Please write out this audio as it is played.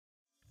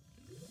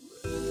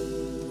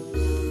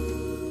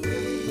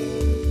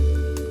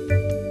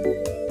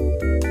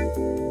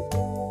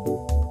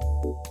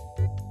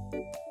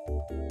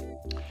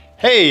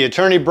Hey,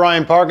 Attorney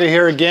Brian Parker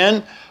here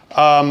again.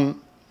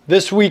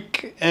 This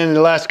week and the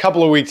last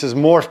couple of weeks has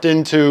morphed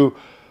into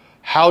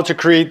how to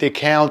create the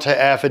Counter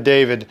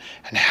Affidavit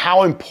and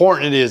how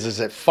important it is as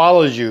it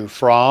follows you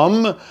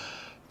from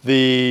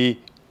the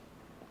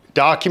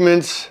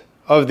documents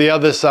of the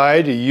other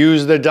side, you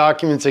use the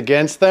documents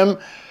against them,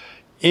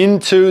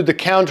 into the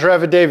Counter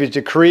Affidavit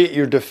to create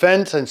your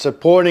defense and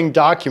supporting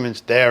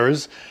documents,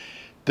 theirs,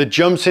 that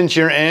jumps into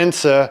your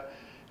answer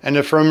and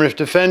affirmative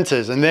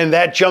defenses. And then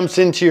that jumps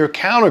into your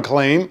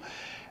counterclaim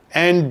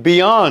and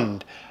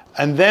beyond.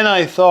 And then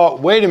I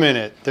thought, wait a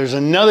minute, there's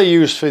another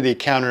use for the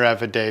Counter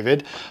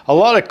Affidavit. A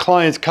lot of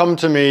clients come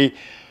to me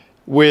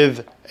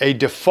with a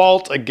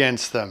default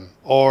against them,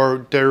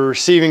 or they're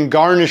receiving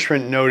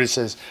garnishment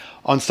notices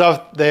on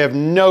stuff they have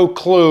no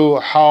clue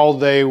how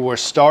they were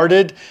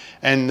started.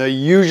 And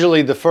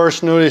usually the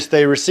first notice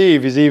they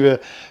receive is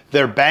either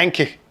their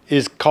bank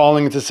is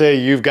calling to say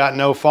you've got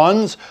no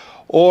funds,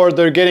 or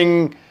they're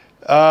getting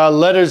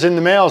letters in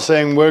the mail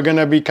saying we're going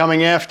to be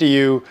coming after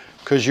you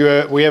because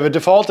we have a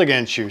default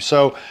against you.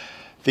 So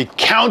the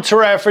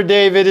Counter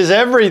Affidavit is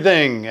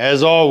everything,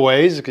 as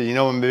always, because you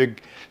know I'm a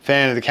big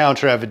fan of the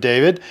Counter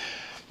Affidavit.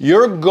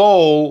 Your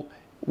goal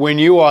when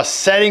you are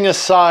setting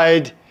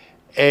aside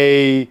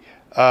a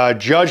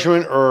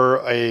judgment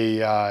or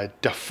a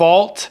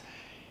default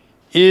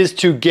is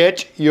to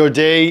get your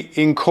day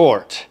in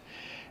court.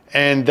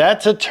 And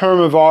that's a term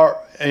of art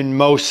in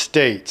most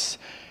states.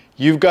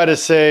 You've got to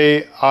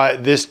say,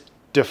 this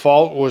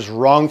default was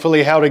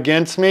wrongfully held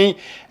against me,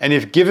 and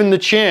if given the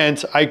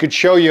chance, I could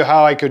show you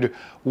how I could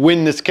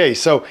win this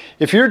case. So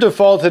if you're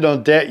defaulted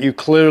on debt you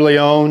clearly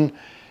own,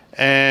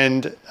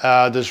 and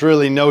there's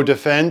really no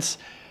defense,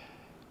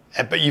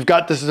 but you've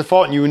got this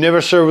default and you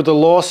never serve with a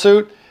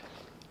lawsuit,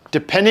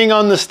 depending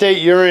on the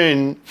state you're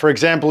in, for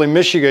example, in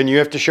Michigan, you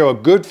have to show a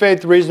good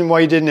faith reason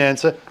why you didn't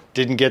answer,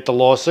 didn't get the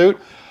lawsuit.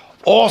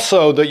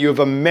 Also, that you have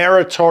a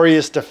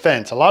meritorious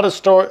defense. A lot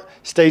of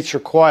states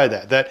require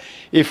that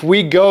if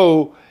we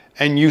go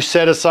and you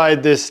set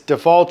aside this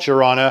default,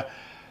 Your Honor,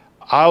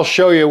 I'll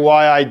show you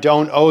why I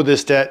don't owe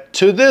this debt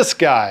to this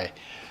guy.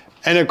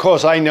 And of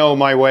course, I know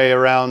my way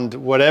around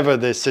whatever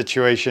this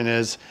situation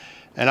is.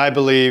 And I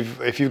believe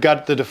if you've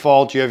got the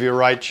default, you have your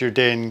right to your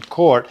day in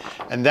court.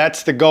 And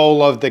that's the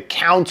goal of the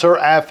Counter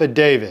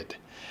Affidavit.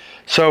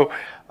 So,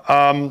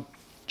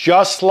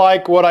 just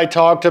like what I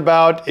talked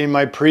about in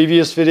my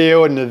previous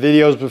video and the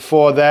videos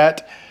before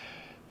that,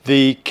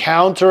 the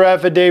Counter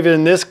Affidavit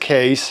in this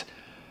case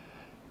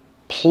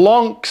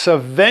plunks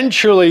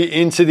eventually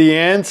into the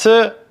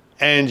answer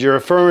and your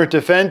affirmative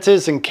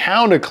defenses and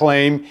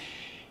counterclaim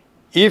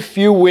if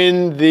you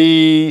win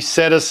the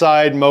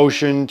set-aside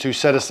motion to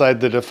set aside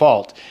the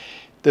default.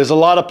 There's a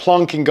lot of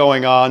plunking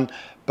going on,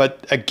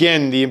 but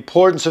again, the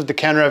importance of the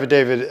Counter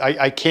Affidavit,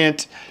 I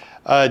can't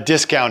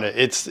discount it.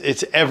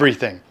 It's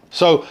everything.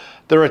 So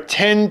there are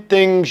 10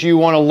 things you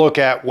want to look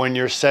at when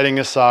you're setting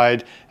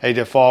aside a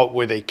default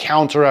with a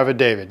Counter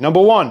Affidavit. Number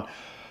one,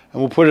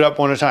 and we'll put it up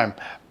one at a time,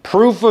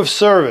 proof of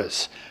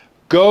service.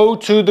 Go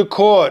to the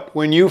court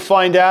when you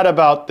find out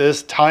about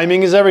this.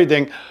 Timing is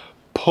everything.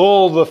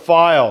 Pull the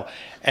file.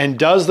 And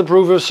does the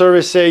proof of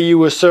service say you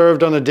were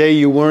served on a day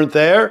you weren't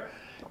there?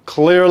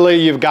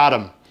 Clearly you've got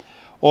them.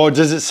 Or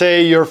does it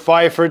say you're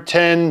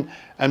 5'10"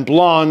 and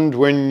blonde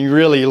when you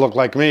really look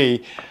like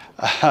me?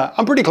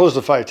 I'm pretty close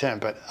to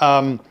 5'10", but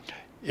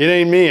it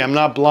ain't me. I'm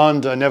not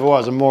blonde. I never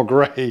was. I'm more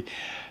gray.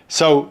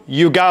 So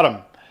you got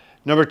them.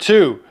 Number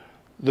two,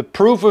 the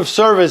proof of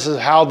service is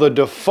how the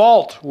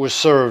default was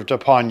served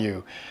upon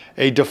you.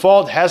 A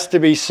default has to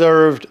be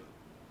served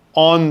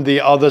on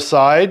the other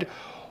side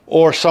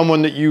or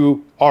someone that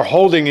you are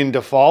holding in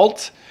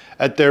default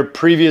at their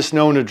previous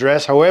known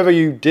address, however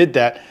you did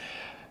that.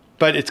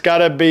 But it's got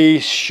to be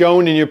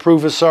shown in your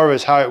proof of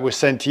service how it was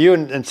sent to you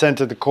and sent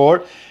to the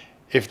court.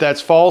 If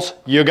that's false,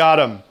 you got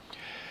them.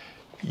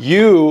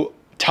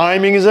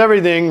 Timing is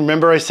everything.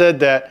 Remember I said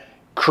that.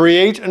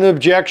 Create an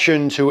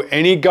objection to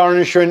any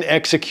garnishment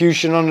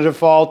execution on a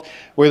default,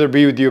 whether it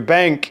be with your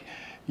bank,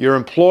 your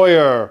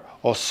employer,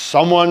 or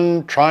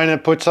someone trying to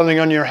put something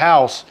on your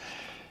house.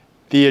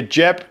 The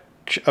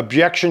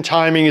objection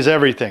timing is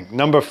everything.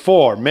 Number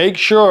four, make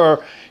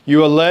sure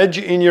you allege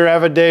in your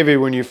affidavit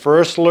when you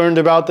first learned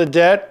about the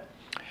debt,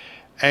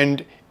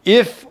 and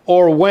if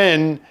or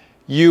when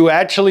you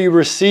actually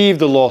received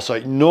the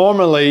lawsuit.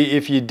 Normally,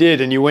 if you did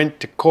and you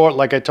went to court,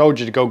 like I told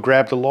you, to go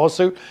grab the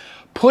lawsuit,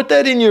 put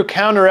that in your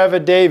Counter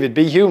Affidavit.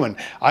 Be human.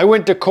 I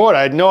went to court.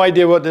 I had no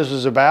idea what this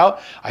was about.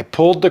 I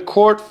pulled the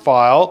court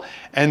file,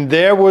 and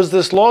there was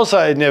this lawsuit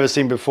I had never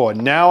seen before.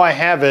 Now I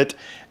have it,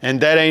 and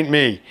that ain't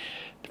me.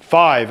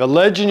 5,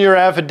 allege in your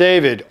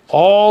affidavit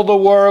all the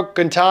work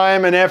and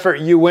time and effort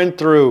you went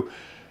through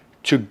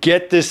to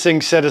get this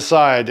thing set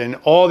aside, and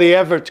all the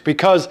efforts,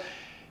 because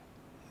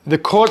the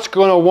court's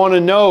going to want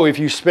to know if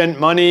you spent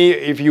money,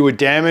 if you were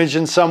damaged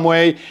in some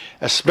way,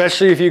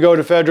 especially if you go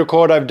to federal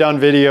court. I've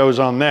done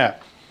videos on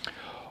that.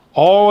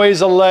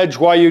 Always allege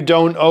why you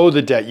don't owe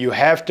the debt. You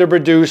have to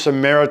produce a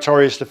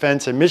meritorious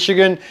defense in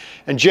Michigan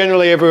and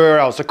generally everywhere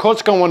else. The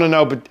court's going to want to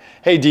know, but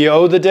hey, do you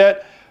owe the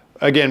debt?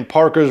 Again,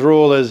 Parker's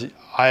rule is,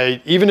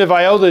 even if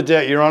I owe the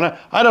debt, Your Honor,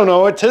 I don't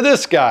owe it to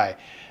this guy.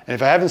 And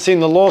if I haven't seen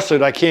the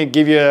lawsuit, I can't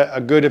give you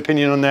a good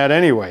opinion on that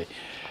anyway.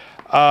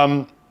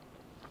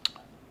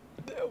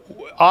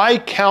 I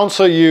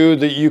counsel you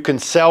that you can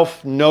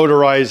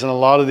self-notarize in a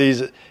lot of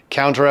these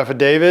counter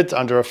affidavits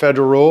under a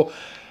federal rule.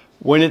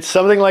 When it's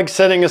something like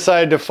setting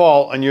aside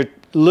default and you're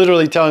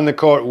literally telling the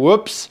court,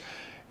 whoops,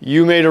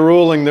 you made a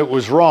ruling that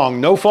was wrong,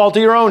 no fault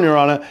of your own, Your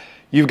Honor,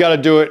 you've got to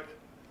do it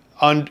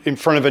in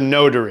front of a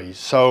notary.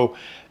 So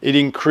it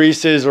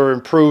increases or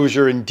improves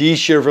your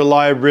indicia of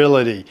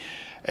reliability.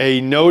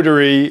 A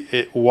notary,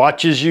 it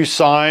watches you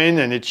sign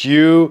and it's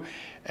you,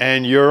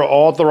 and you're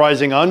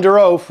authorizing under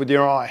oath with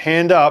your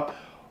hand up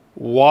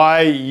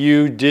why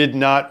you did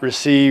not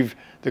receive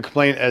the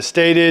complaint as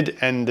stated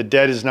and the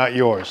debt is not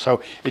yours.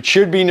 So it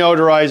should be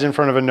notarized in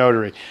front of a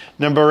notary.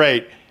 Number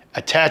 8,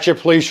 attach a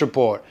police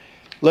report.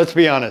 Let's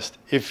be honest,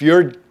 if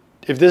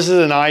this is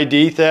an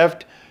ID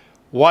theft,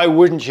 why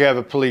wouldn't you have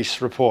a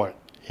police report?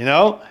 You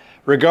know,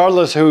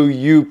 regardless who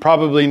you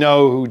probably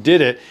know who did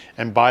it.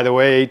 And by the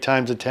way, 8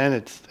 times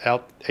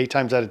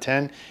out of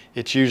 10,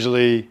 it's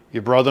usually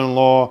your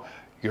brother-in-law,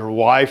 your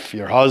wife,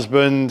 your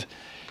husband.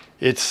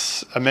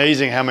 It's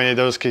amazing how many of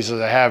those cases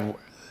I have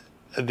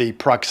the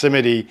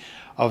proximity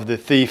of the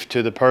thief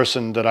to the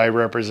person that I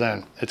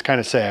represent. It's kind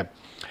of sad.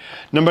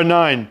 Number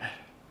 9,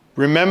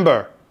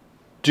 remember,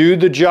 do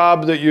the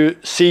job that you're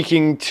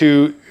seeking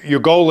to, your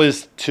goal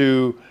is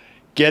to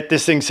get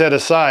this thing set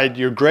aside.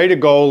 Your greater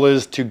goal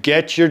is to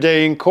get your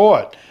day in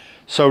court.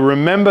 So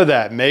remember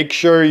that. Make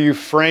sure you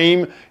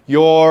frame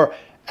your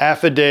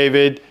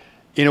affidavit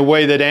in a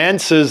way that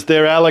answers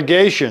their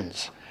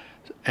allegations.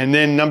 And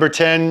then number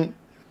 10,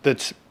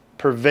 that's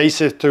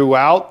pervasive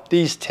throughout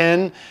these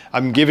 10,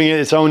 I'm giving it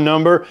its own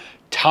number,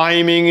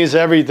 timing is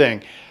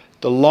everything.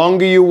 The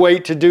longer you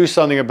wait to do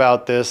something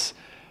about this,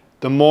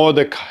 the more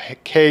the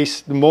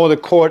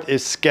court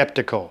is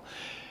skeptical.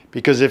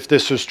 Because if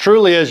this was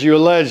truly as you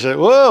allege, that,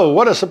 whoa,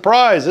 what a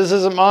surprise, this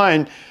isn't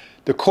mine,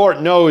 the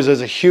court knows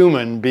as a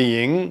human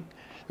being,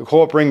 the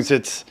court brings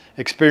its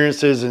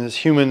experiences and its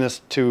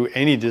humanness to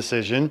any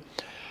decision,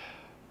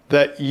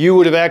 that you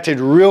would have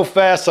acted real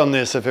fast on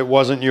this if it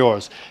wasn't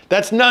yours.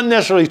 That's not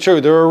necessarily true.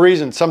 There are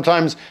reasons.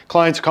 Sometimes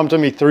clients come to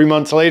me 3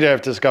 months later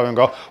after discovering and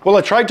go, well,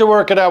 I tried to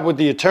work it out with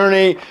the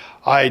attorney,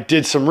 I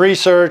did some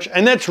research,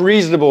 and that's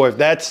reasonable if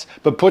that's,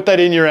 but put that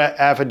in your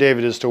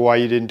affidavit as to why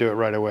you didn't do it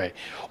right away.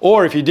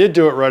 Or if you did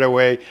do it right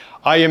away,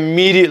 I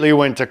immediately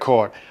went to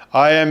court.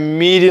 I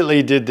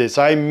immediately did this.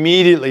 I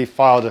immediately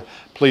filed a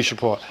police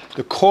report.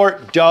 The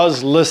court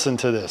does listen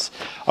to this.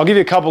 I'll give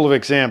you a couple of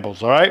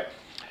examples, all right?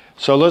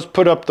 So let's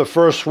put up the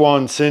first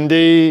one,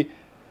 Cindy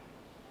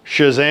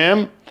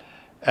Shazam.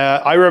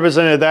 I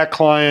represented that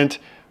client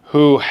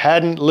who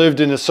hadn't lived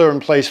in a certain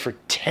place for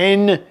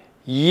 10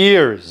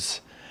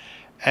 years.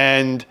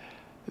 And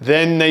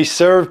then they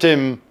served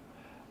him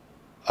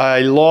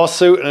a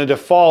lawsuit and a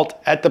default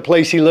at the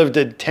place he lived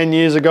at 10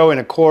 years ago in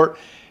a court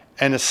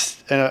and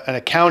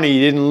a county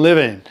he didn't live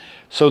in.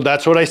 So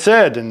that's what I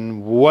said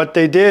and what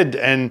they did.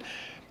 And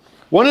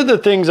one of the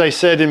things I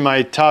said in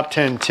my top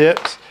 10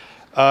 tips,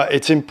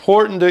 it's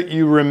important that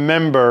you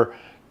remember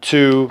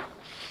to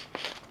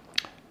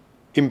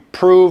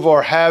improve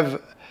or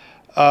have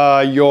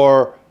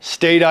your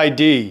state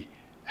ID,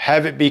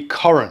 have it be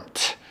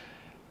current.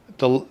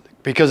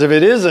 Because if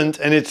it isn't,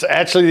 and it's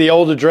actually the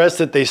old address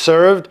that they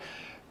served,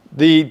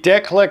 the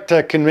debt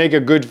collector can make a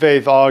good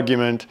faith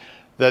argument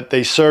that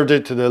they served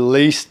it to the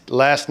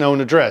last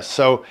known address.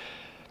 So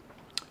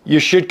you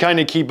should kind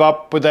of keep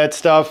up with that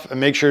stuff and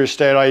make sure your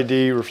state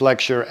ID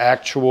reflects your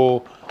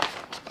actual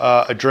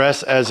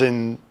address, as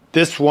in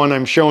this one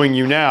I'm showing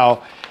you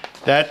now,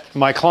 that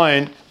my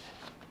client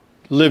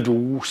lived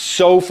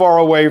so far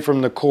away from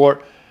the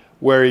court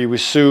where he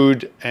was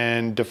sued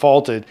and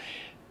defaulted.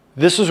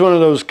 This is one of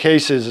those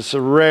cases, it's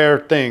a rare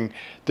thing.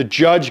 The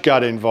judge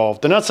got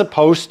involved. They're not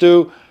supposed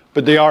to,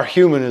 but they are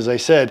human, as I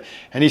said.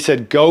 And he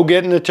said, go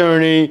get an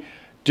attorney,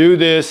 do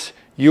this,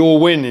 you will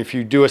win if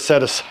you do a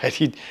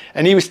set-aside.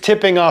 And he was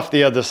tipping off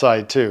the other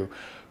side too,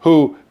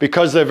 who,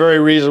 because they're very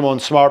reasonable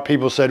and smart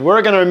people, said,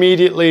 we're going to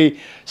immediately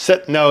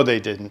set. No, they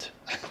didn't.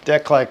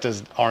 Debt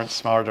collectors aren't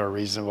smart or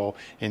reasonable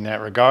in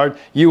that regard.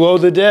 You owe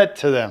the debt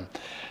to them.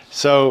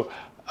 So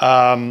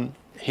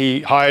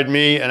he hired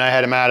me and I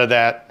had him out of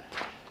that.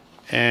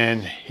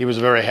 And he was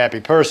a very happy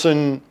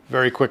person.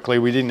 Very quickly,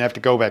 we didn't have to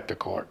go back to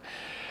court.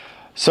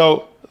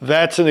 So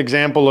that's an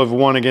example of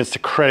one against a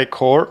credit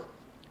corp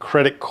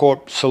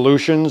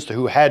solutions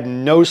who had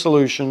no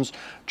solutions,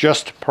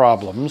 just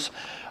problems.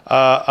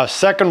 A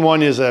second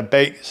one is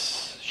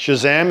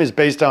Shazam is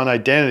based on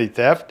identity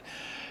theft.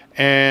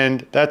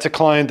 And that's a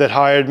client that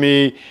hired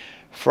me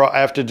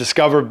after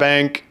Discover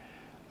Bank.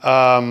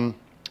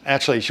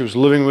 Actually, she was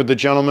living with the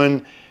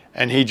gentleman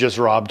and he just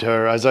robbed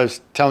her. As I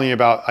was telling you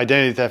about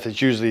identity theft,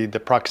 it's usually the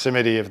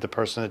proximity of the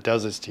person that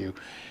does this to you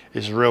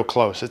is real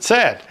close. It's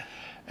sad.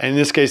 And in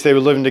this case, they were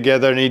living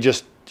together,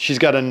 and she's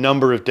got a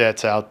number of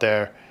debts out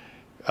there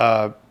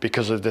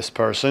because of this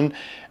person.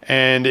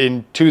 And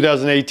in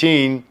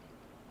 2018,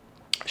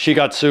 she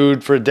got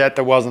sued for a debt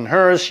that wasn't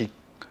hers. She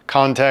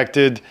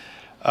contacted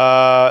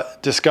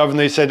Discover, and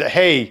they said,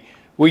 hey,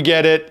 we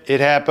get it. It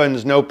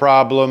happens. No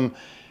problem.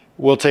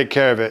 We'll take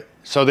care of it.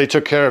 So they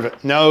took care of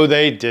it. No,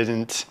 they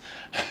didn't.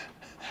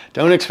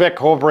 Don't expect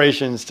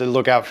corporations to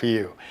look out for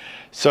you.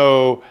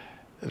 So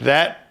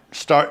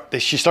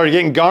she started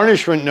getting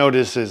garnishment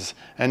notices,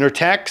 and her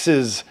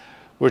taxes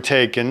were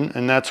taken,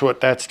 and that's what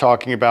that's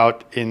talking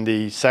about in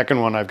the second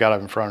one I've got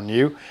up in front of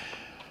you.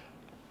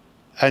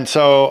 And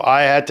so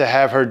I had to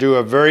have her do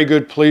a very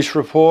good police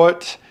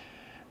report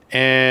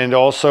and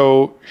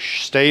also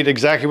state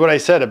exactly what I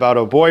said about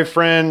her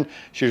boyfriend.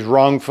 She was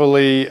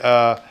wrongfully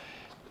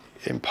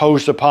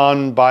imposed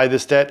upon by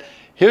this debt.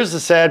 Here's the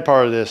sad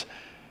part of this.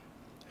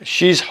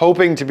 She's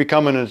hoping to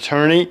become an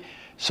attorney,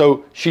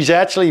 so she's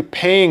actually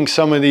paying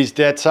some of these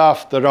debts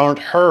off that aren't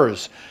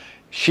hers.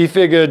 She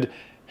figured,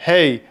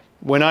 hey,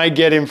 when I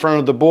get in front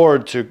of the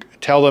board to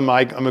tell them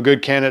I'm a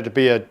good candidate to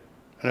be an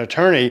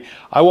attorney,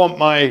 I want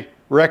my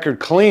record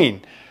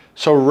clean.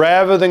 So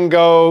rather than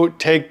go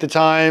take the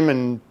time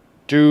and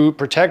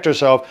protect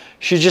herself,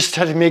 she just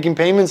started making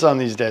payments on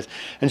these debts.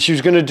 And she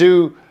was going to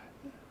do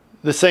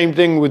the same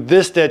thing with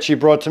this debt she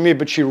brought to me,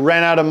 but she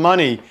ran out of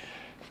money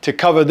to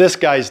cover this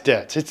guy's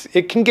debts.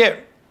 It can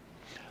get,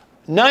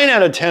 9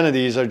 out of 10 of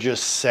these are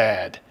just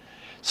sad.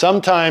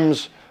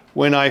 Sometimes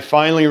when I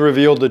finally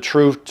revealed the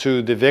truth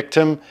to the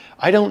victim,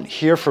 I don't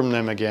hear from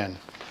them again.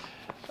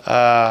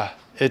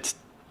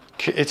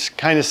 It's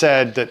kind of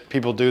sad that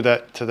people do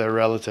that to their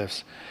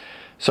relatives.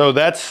 So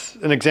that's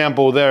an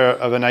example there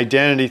of an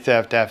identity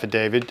theft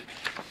affidavit.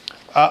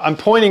 I'm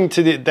pointing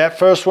to that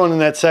first one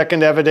and that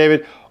second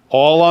affidavit,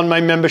 all on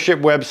my membership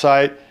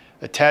website,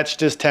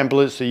 attached as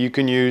templates that you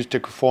can use to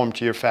conform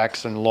to your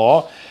facts and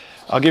law.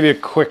 I'll give you a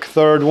quick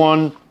third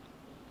one.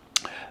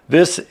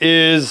 This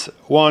is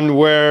one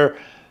where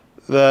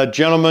the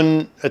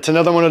gentleman, it's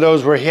another one of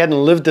those where he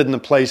hadn't lived in the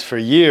place for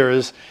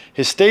years.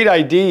 His state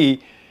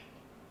ID,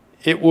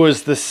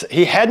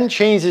 he hadn't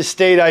changed his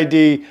state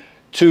ID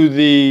to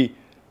the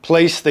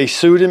place they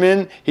sued him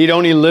in. He'd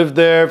only lived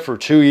there for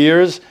 2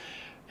 years.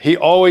 He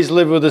always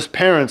lived with his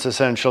parents,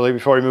 essentially,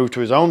 before he moved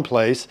to his own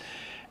place.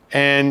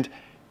 And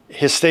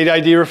his state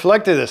ID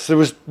reflected this.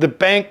 The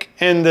bank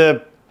and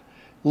the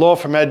law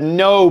firm had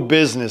no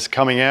business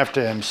coming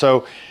after him.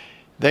 So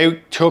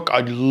they took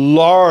a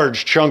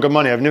large chunk of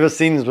money. I've never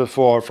seen this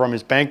before from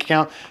his bank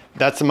account.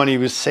 That's the money he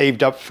was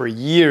saved up for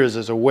years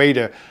as a way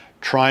to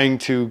trying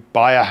to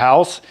buy a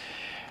house.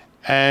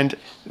 And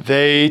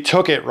they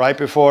took it right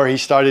before he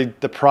started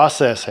the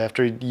process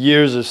after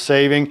years of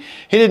saving.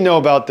 He didn't know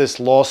about this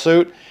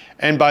lawsuit.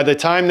 And by the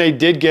time they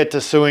did get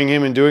to suing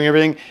him and doing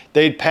everything,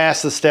 they'd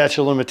passed the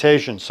statute of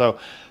limitations. So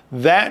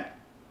that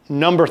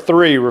number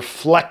 3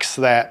 reflects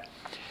that.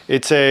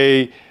 It's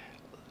a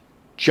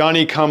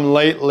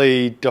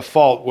Johnny-come-lately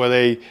default where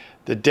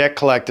the debt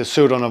collector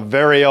sued on a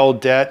very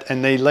old debt,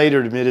 and they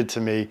later admitted to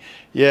me,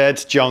 yeah,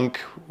 it's junk.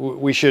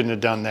 We shouldn't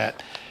have done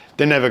that.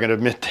 They're never going to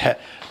admit that.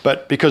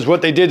 But because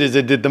what they did is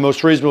they did the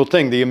most reasonable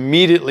thing. They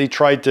immediately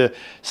tried to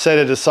set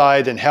it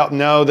aside and help.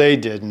 No, they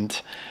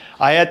didn't.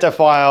 I had to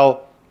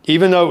file,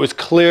 even though it was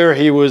clear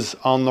he was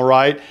on the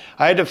right,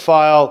 I had to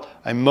file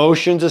a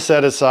motion to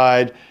set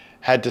aside,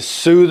 had to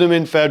sue them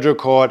in federal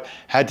court,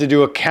 had to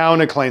do a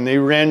counterclaim. They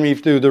ran me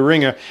through the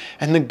ringer.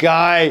 And the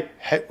guy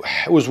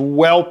was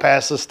well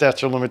past the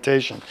statute of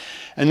limitations.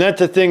 And that's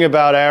the thing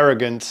about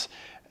arrogance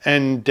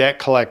and debt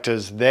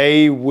collectors.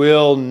 They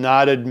will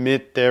not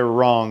admit they're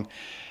wrong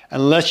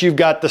unless you've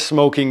got the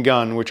smoking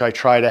gun, which I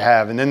try to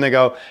have. And then they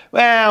go,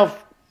 well,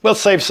 we'll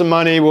save some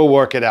money, we'll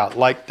work it out.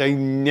 Like they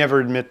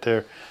never admit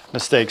their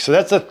mistakes. So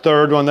that's the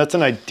third one. That's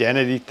an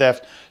identity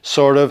theft,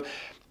 sort of.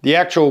 The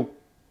actual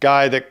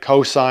guy that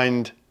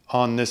co-signed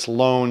on this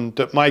loan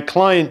that my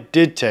client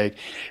did take,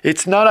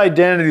 it's not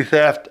identity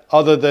theft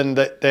other than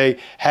that they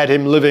had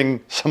him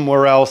living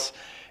somewhere else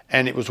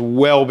and it was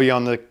well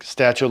beyond the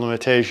statute of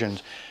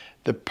limitations.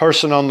 The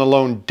person on the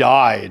loan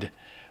died.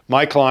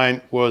 My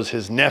client was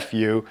his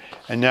nephew,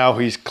 and now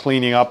he's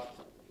cleaning up,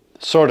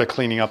 sort of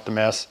cleaning up the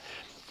mess,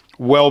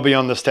 well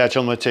beyond the statute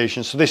of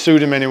limitations. So they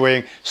sued him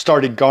anyway,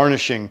 started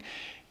garnishing.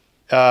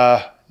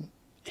 I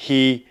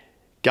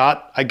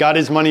got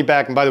his money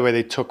back, and by the way,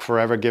 they took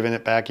forever giving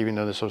it back, even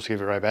though they're supposed to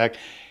give it right back.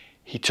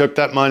 He took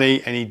that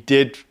money, and he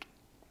did,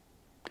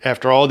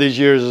 after all these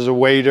years as a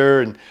waiter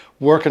and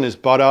working his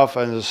butt off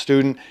as a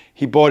student,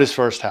 he bought his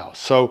first house.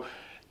 So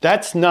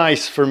that's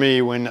nice for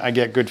me when I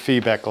get good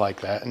feedback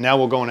like that. And now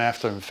we're going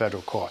after him in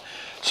federal court.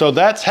 So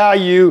that's how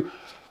you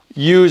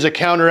use a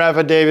counter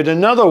affidavit.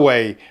 Another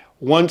way,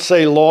 once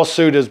a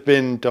lawsuit has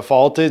been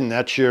defaulted and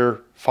that's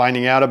your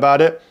finding out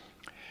about it,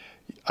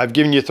 I've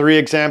given you 3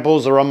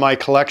 examples. They're on my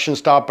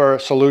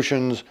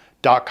collectionstoppersolutions.com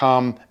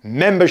affirmativedefenses.com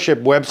membership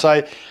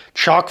website,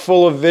 chock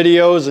full of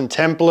videos and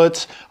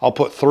templates. I'll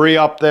put 3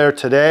 up there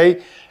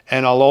today,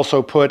 and I'll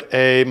also put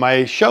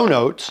my show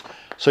notes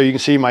so you can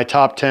see my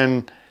top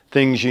 10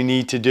 things you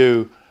need to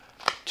do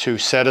to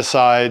set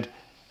aside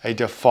a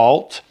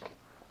default,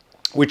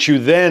 which you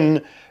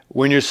then,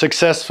 when you're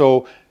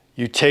successful,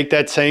 you take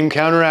that same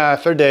counter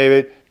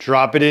affidavit,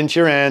 drop it into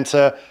your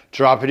answer,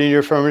 drop it in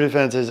your affirmative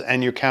defenses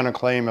and your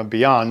counterclaim and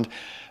beyond.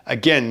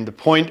 Again, the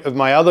point of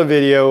my other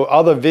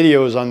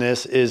videos on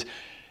this is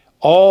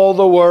all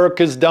the work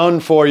is done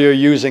for you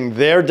using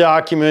their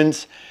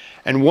documents.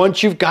 And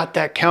once you've got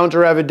that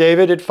counter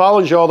affidavit, it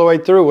follows you all the way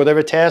through,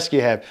 whatever task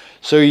you have.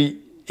 So it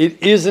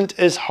isn't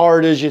as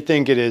hard as you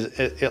think it is,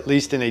 at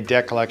least in a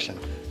debt collection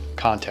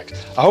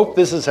context. I hope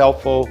this is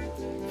helpful.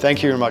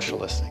 Thank you very much for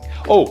listening.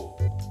 Oh,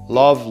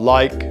 love,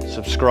 like,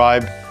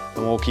 subscribe,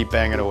 and we'll keep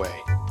banging away.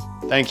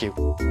 Thank you.